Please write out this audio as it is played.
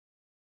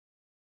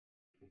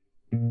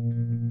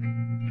And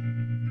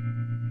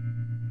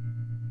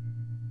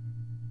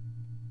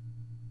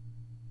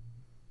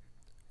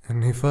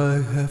if I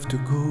have to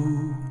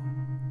go,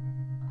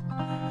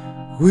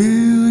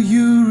 will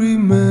you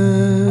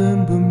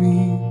remember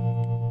me?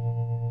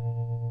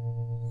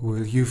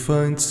 Will you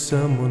find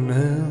someone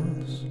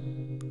else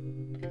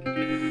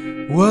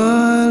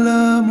while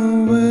I'm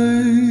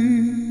away?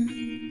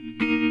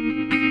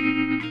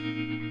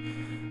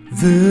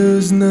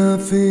 There's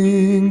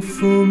nothing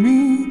for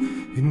me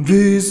in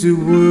this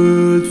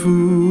world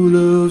full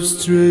of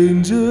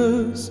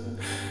strangers.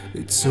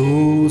 It's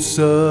all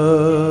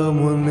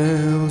someone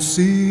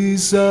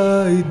else's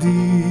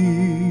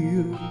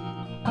idea.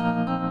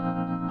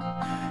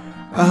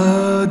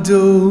 I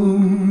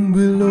don't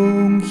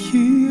belong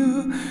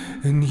here,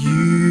 and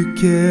you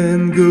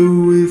can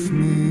go with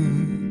me.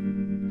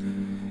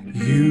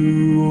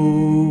 You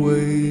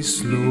always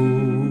slow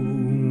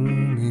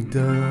me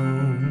down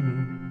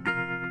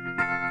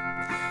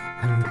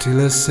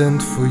until I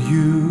send for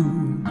you.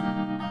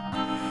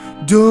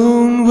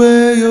 Don't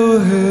wear your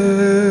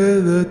hair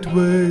that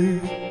way.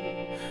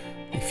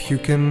 If you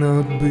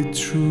cannot be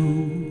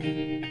true,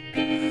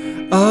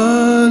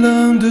 I'll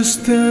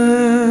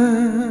understand.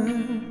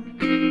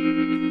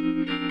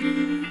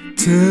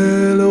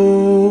 Tell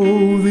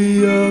all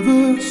the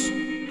others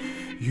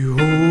you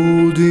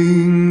hold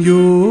in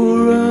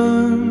your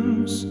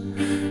arms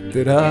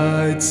that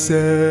I'd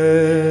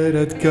said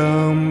I'd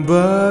come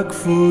back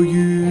for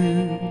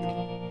you.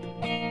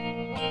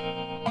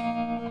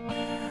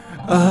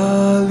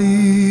 I'll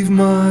leave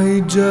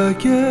my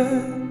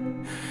jacket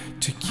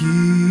to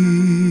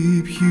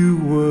keep you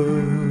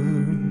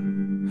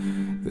warm.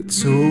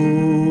 That's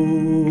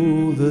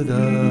all that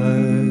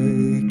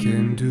I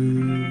can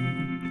do.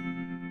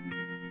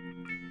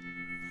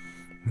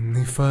 And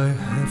if I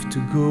have to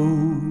go,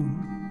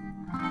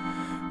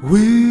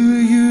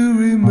 will you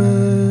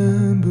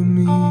remember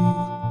me?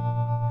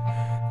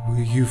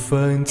 Will you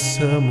find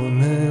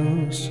someone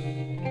else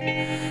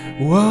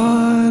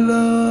while